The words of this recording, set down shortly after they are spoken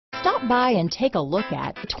Stop by and take a look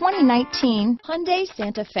at the 2019 Hyundai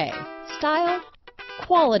Santa Fe. Style,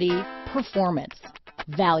 quality, performance,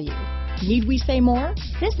 value. Need we say more?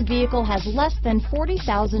 This vehicle has less than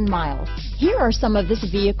 40,000 miles. Here are some of this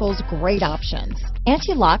vehicle's great options: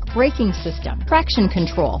 anti-lock braking system, traction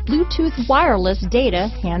control, Bluetooth wireless data,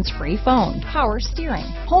 hands-free phone, power steering,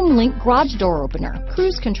 home link garage door opener,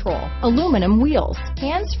 cruise control, aluminum wheels,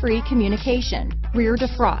 hands-free communication, rear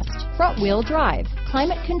defrost, front wheel drive,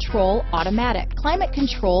 climate control automatic, climate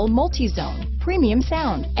control multi-zone, premium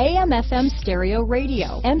sound, AM/FM stereo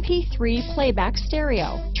radio, MP3 playback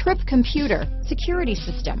stereo, trip computer, security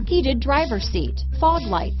system, heated driver's seat, fog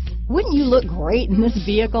lights. Wouldn't you look great in this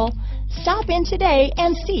vehicle? Stop in today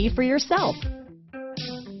and see for yourself.